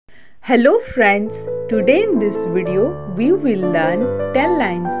Hello friends, today in this video we will learn 10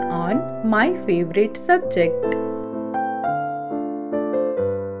 lines on my favorite subject.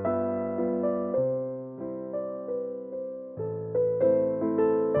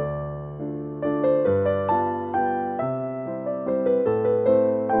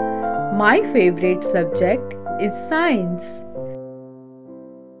 My favorite subject is science.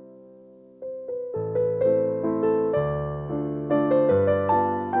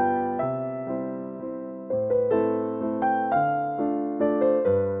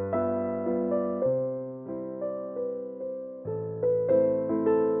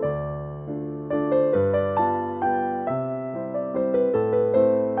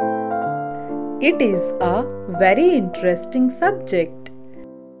 It is a very interesting subject.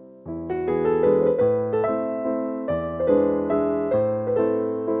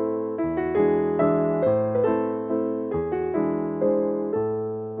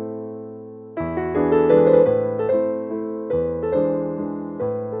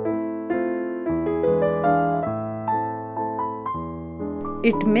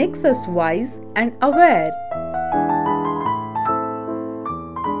 It makes us wise and aware.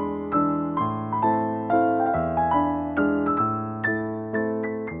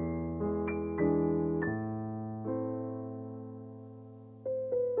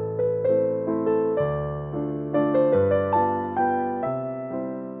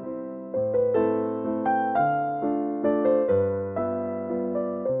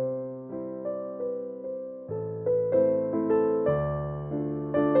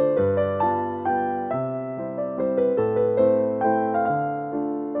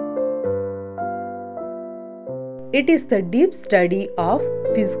 It is the deep study of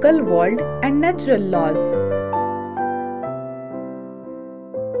physical world and natural laws.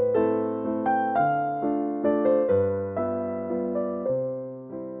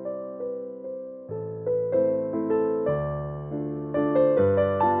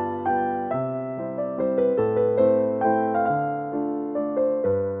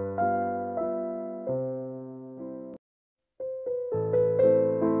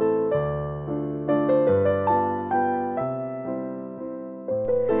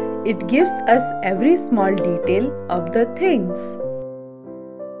 It gives us every small detail of the things.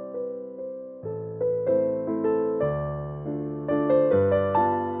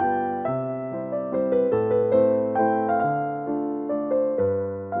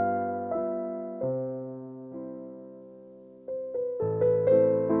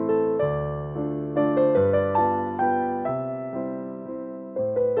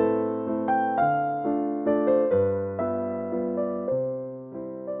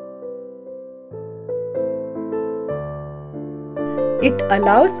 It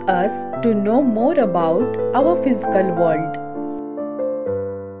allows us to know more about our physical world.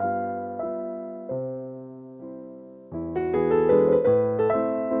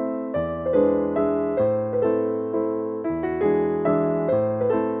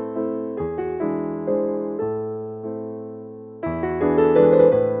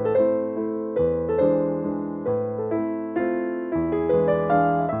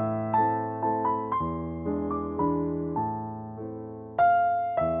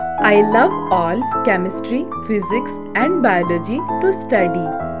 I love all chemistry, physics and biology to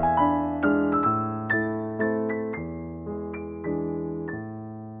study.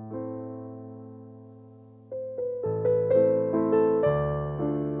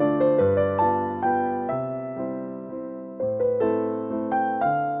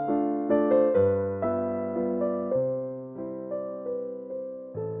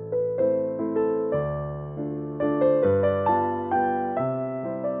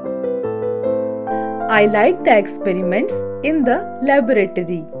 I like the experiments in the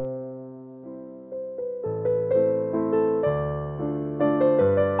laboratory.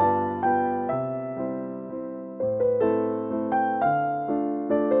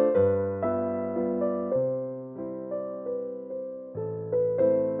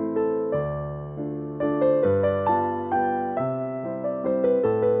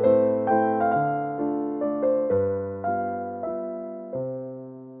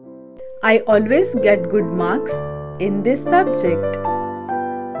 I always get good marks in this subject.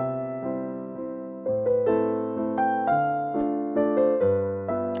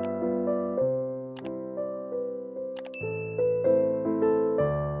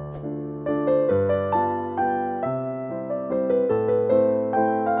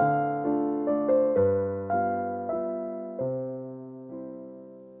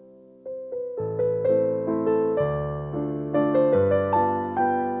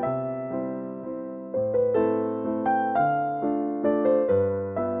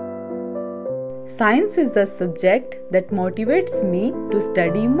 Science is the subject that motivates me to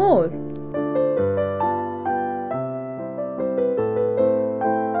study more.